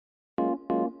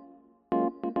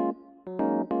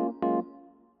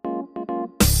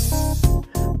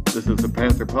This is the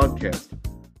Panther Podcast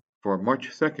for March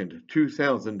 2nd,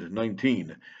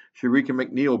 2019. Sharika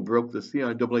McNeil broke the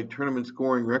CIAA tournament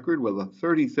scoring record with a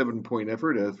 37-point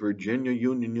effort as Virginia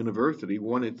Union University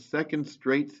won its second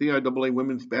straight CIAA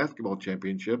Women's Basketball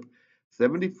Championship,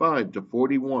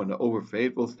 75-41 over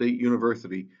Fayetteville State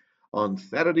University on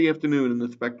Saturday afternoon in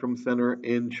the Spectrum Center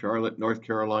in Charlotte, North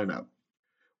Carolina.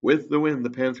 With the win,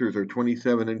 the Panthers are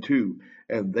 27-2,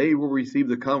 and they will receive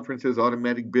the conference's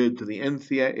automatic bid to the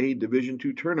NCAA Division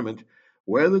II tournament,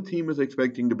 where the team is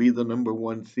expecting to be the number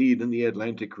one seed in the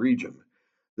Atlantic region.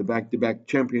 The back-to-back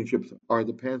championships are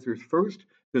the Panthers' first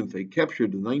since they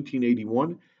captured the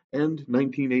 1981 and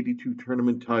 1982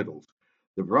 tournament titles.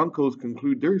 The Broncos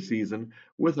conclude their season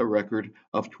with a record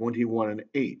of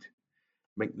 21-8.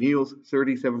 McNeil's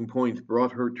 37 points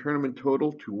brought her tournament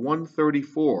total to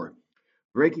 134,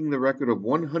 breaking the record of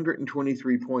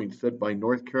 123 points set by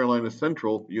North Carolina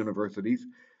Central University's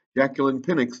Jacqueline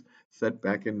Pinnock set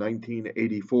back in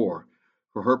 1984.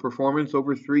 For her performance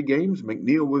over 3 games,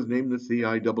 McNeil was named the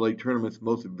CIAA tournament's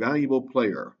most valuable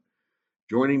player.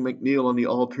 Joining McNeil on the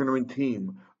all-tournament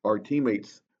team are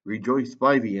teammates Rejoice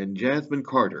Spivey and Jasmine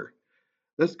Carter.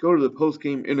 Let's go to the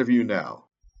post-game interview now.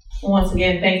 Once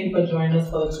again, thank you for joining us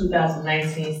for the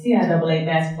 2019 CIAA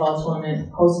Basketball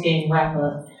Tournament post-game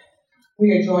wrap-up.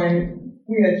 We are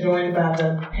joined by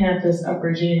the Panthers of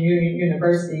Virginia Union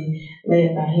University,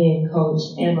 led by head coach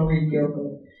Anne-Marie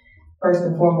Gilbert. First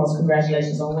and foremost,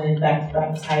 congratulations on winning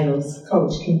back-to-back titles.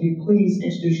 Coach, can you please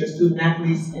introduce your student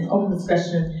athletes and open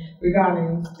discussion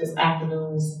regarding this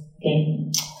afternoon's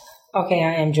game? Okay,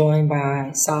 I am joined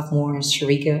by sophomores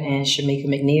Sharika and Shamika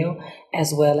McNeil,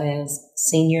 as well as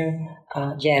senior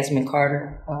Jasmine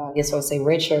Carter. I guess I'll say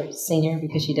redshirt senior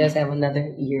because she does have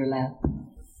another year left.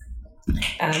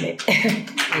 Thank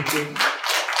you.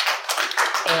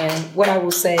 And what I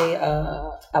will say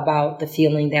about the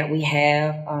feeling that we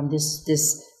have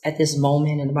this at this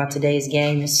moment and about today's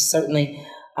game is certainly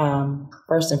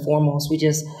first and foremost, we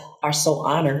just are so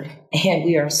honored and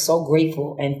we are so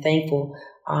grateful and thankful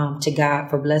to God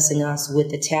for blessing us with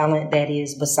the talent that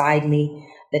is beside me,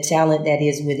 the talent that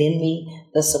is within me,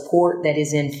 the support that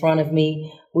is in front of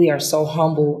me. We are so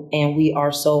humble and we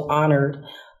are so honored.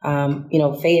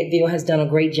 Fayetteville has done a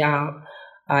great job.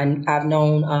 I've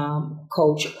known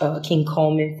Coach King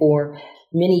Coleman for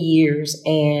many years,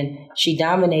 and she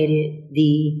dominated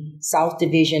the South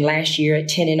Division last year at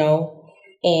 10-0,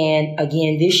 and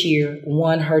again this year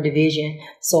won her division.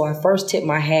 So I first tip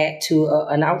my hat to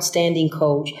an outstanding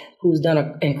coach who's done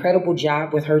an incredible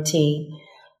job with her team.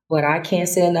 But I can't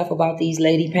say enough about these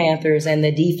Lady Panthers and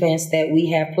the defense that we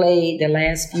have played the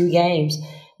last few games.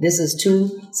 This is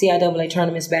 2 CIAA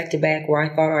tournaments back-to-back where I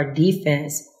thought our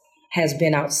defense has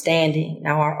been outstanding.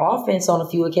 Now, our offense on a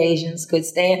few occasions could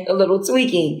stand a little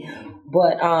tweaking,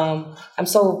 but I'm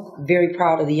so very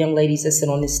proud of the young ladies that sit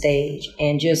on this stage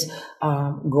and just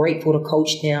grateful to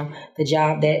coach them. The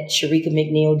job that Sharika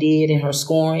McNeil did in her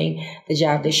scoring, the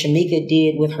job that Shamika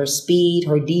did with her speed,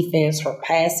 her defense, her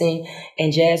passing,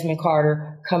 and Jasmine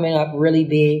Carter coming up really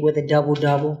big with a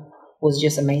double-double was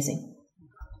just amazing.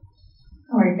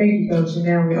 All right, thank you, Coach. And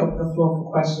now we open the floor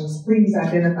for questions. Please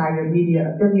identify your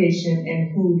media affiliation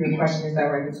and who your question is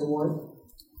directed toward.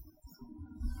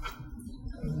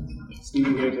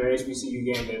 Stephen Gator, HBCU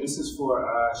Game Day. This is for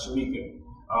Shamika.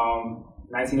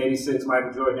 1986,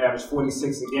 Michael Jordan averaged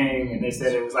 46 a game, and they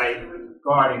said it was like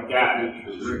guarding guy.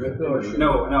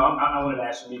 No, I wanted to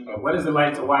ask Shamika, what is it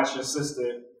like to watch your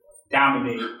sister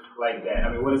dominate like that?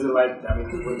 I mean, what is it like? I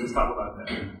mean, we'll just talk about that.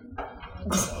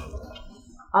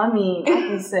 I mean, I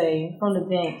can say from the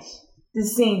bench,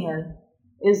 just seeing her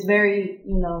is very,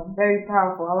 very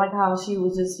powerful. I like how she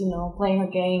was just, playing her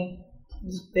game,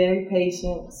 just very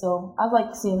patient. So I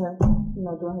like seeing her,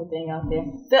 doing her thing out there.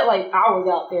 Felt like I was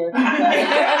out there. But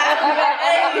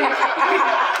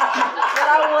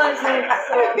I wasn't.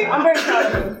 So I'm very proud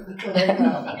of her.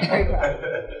 Very proud.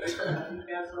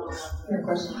 Your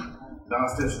question. Don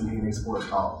Stinson, DNA Sports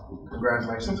Hall.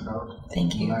 Congratulations, Coach.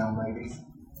 Thank you. Ladies.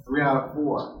 3 out of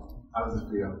 4. How does it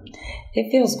feel?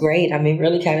 It feels great. I mean,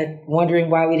 really kind of wondering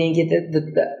why we didn't get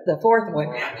the fourth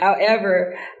one.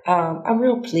 However, I'm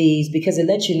real pleased because it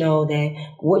lets you know that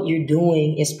what you're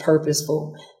doing is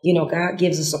purposeful. God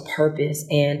gives us a purpose.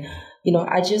 And,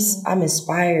 I'm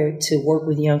inspired to work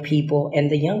with young people. And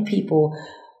the young people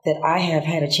that I have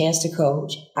had a chance to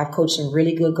coach, I've coached some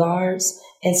really good guards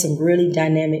and some really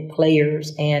dynamic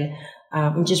players. And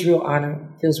I'm just real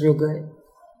honored. Feels real good.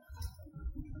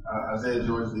 Isaiah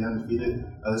George, the undefeated.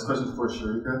 This question is for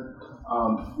Sharika.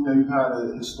 You've had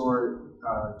a historic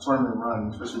tournament run,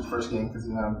 especially the first game,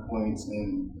 59 points,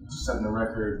 and setting the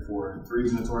record for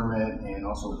threes in the tournament and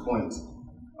also points.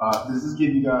 Does this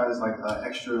give you guys like an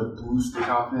extra boost of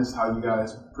confidence how you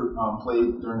guys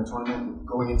played during the tournament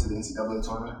going into the NCAA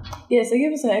tournament? Yes, it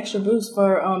gives us an extra boost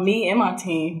for me and my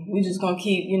team. We're just going to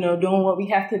keep, doing what we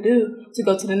have to do to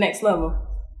go to the next level.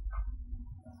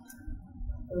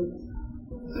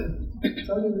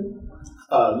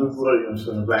 Luke Williams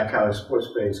from the Black College Sports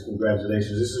Page.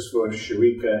 Congratulations. This is for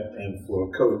Sharika and for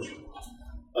Coach.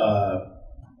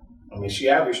 She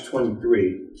averaged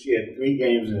 23. She had 3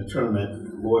 games in the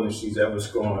tournament, more than she's ever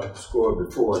scored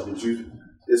before.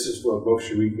 This is for both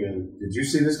Sharika and, did you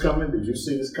see this coming? Did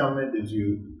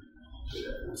you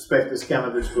expect this kind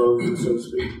of explosion, so to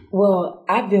speak? Well,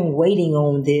 I've been waiting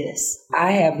on this.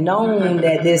 I have known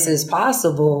that this is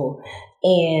possible,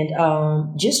 and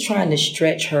just trying to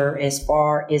stretch her as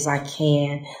far as I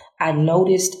can. I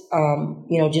noticed,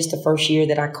 just the first year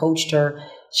that I coached her,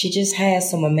 she just has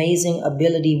some amazing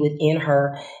ability within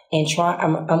her, and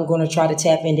I'm going to try to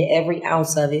tap into every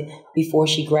ounce of it before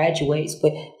she graduates.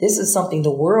 But this is something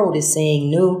the world is saying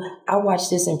new. I watch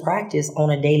this in practice on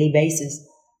a daily basis.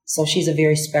 So she's a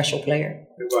very special player.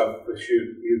 Well, for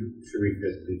you,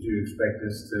 Sharika, did you expect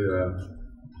this to?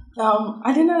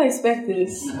 I did not expect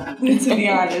this, to be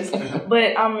honest.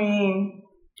 But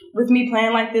with me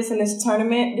playing like this in this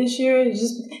tournament this year, it's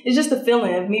just the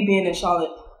feeling of me being in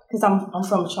Charlotte. Because I'm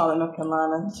from Charlotte, North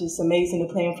Carolina. It's just amazing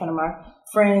to play in front of my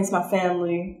friends, my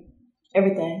family,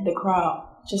 everything, the crowd.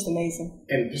 Just amazing.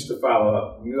 And just to follow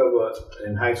up, you ever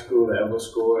in high school ever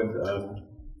scored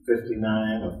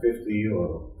 59 or 50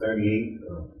 or 38?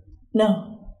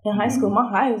 No. In high school, my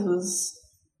highest was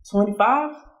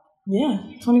 25. Yeah,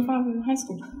 25 in high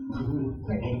school.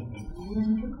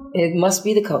 It must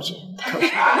be the coaching.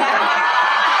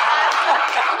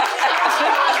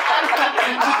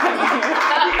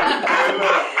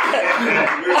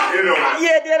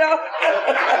 Yeah, ditto.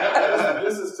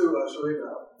 This is to Sharika.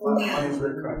 My name's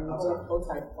Rick Craig. I'm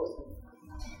sorry.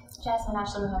 Jasmine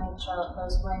Ashley Mahoney, Charlotte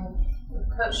Post. When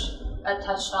Coach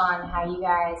touched on how you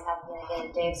guys have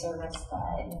the day of service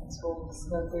that schools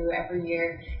go through every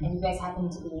year, and you guys happen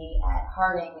to be at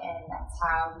Harding, and that's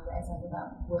how you guys ended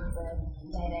up with the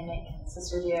dynamic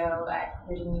sister duo at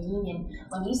Virginia Union.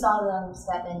 When you saw them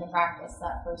step into practice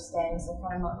that first day, was it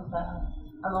kind of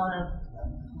a moment of,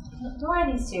 who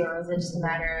are these two, or is it just a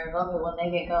matter of, okay, when they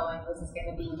get going, this is going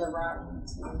to be the run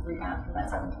to rebound from that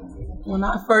 17 season? When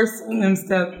I first seen them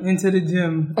step into the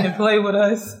gym and play with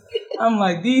us, I'm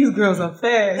like, these girls are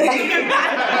fast. They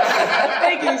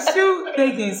can shoot,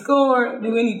 they can score,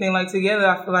 do anything. Like, together,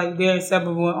 I feel like they're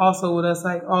inseparable, and also with us,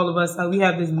 like, all of us, like, we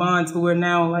have this bond to where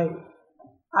now, like,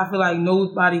 I feel like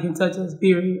nobody can touch us,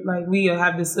 period. Like, we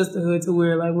have this sisterhood to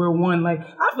where, like, we're one. Like,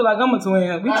 I feel like I'm a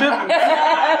twin. We tripping.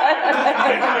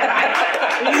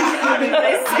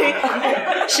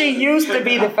 She used to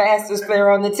be the fastest player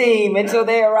on the team until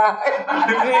they arrived.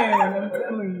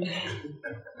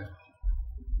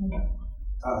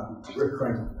 Rick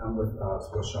Craig. I'm with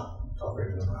Sports Talk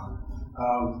Radio Around.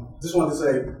 Just wanted to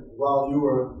say, when you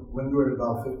were at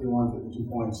about 51, 52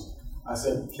 points, I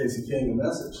sent Casey King a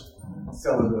message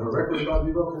telling her that her record was about to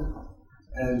be broken,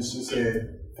 and she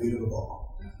said, "Feed her the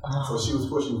ball." So she was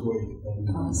pushing for you, and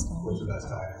put you guys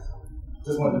tired.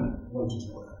 Just wanted you to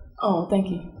know that. Oh, thank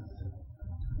you.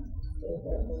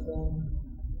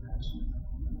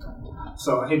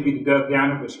 So I hate to be the Doug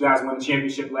Downer, but you guys won the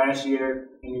championship last year,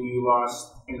 and then you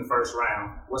lost in the first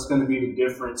round. What's going to be the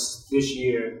difference this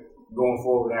year going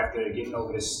forward after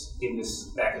getting this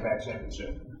back-to-back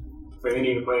championship for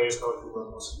any of the players, coach,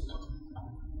 whoever?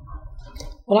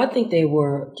 Well, I think they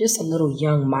were just a little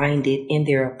young-minded in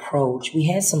their approach. We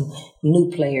had some new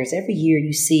players. Every year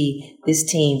you see this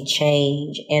team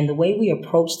change. And the way we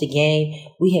approached the game,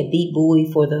 we had beat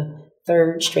Bowie for the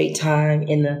 3rd straight time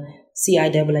in the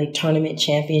CIAA tournament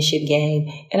championship game.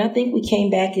 And I think we came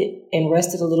back and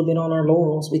rested a little bit on our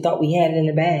laurels. We thought we had it in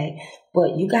the bag.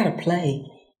 But you got to play.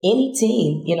 Any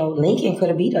team, Lincoln could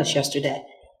have beat us yesterday.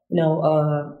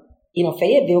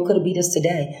 Fayetteville could have beat us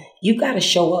today. You got to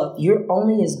show up. You're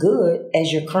only as good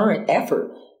as your current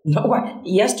effort.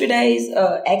 Yesterday's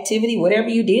activity, whatever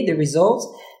you did, the results,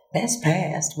 that's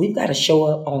past. We've got to show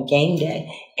up on game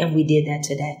day, and we did that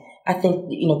today. I think,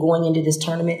 going into this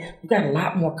tournament, we've got a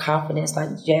lot more confidence.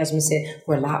 Like Jasmine said,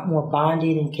 we're a lot more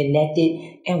bonded and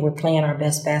connected, and we're playing our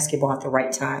best basketball at the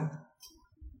right time.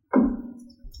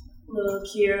 Hello,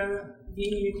 Kiera.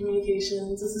 VU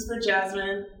Communications. This is for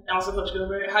Jasmine and also Coach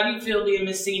Gilbert. How do you feel being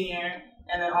Miss Senior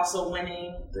and then also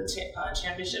winning the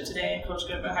championship today? And Coach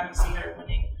Gilbert, how do you see her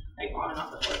winning, on and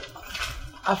off the court?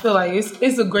 I feel like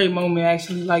it's a great moment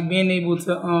actually, like being able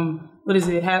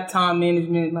to have time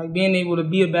management, like being able to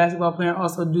be a basketball player and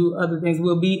also do other things.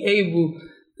 We'll be able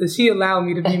to, she allowed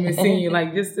me to be Miss Senior,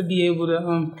 like just to be able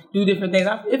to do different things.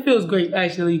 It feels great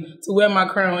actually to wear my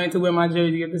crown and to wear my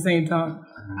jersey at the same time.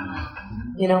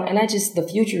 You know, and the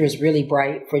future is really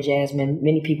bright for Jasmine.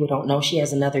 Many people don't know she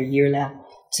has another year left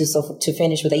to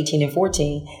finish with 18 and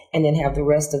 14 and then have the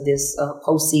rest of this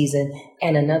postseason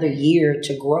and another year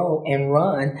to grow and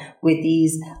run with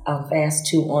these fast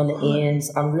two on the ends.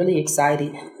 I'm really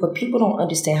excited, but people don't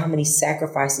understand how many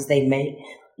sacrifices they make.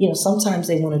 You know, sometimes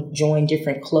they want to join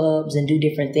different clubs and do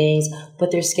different things,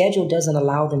 but their schedule doesn't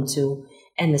allow them to.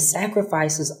 And the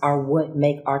sacrifices are what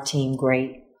make our team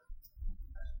great.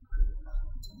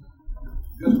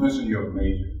 Just mention your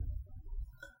major.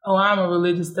 Oh, I'm a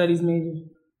religious studies major.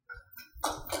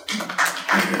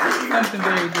 Something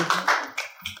very different.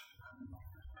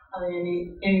 Are there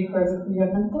any further for your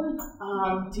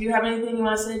do you have anything you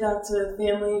want to say back to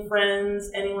family, friends,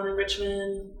 anyone in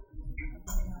Richmond?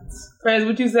 Friends,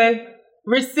 what you say?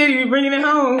 Rich City, we're bringing it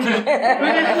home.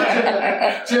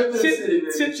 Chip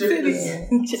City.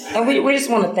 And we just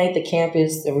want to thank the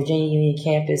campus, the Virginia Union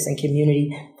campus and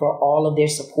community for all of their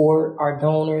support, our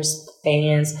donors,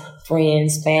 fans,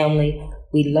 friends, family.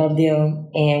 We love them,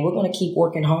 and we're going to keep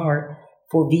working hard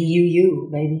for VUU,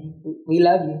 baby. We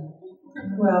love you.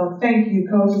 Well, thank you,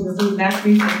 coaches and student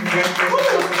athletes, and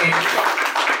congratulations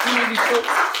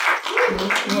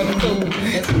once again.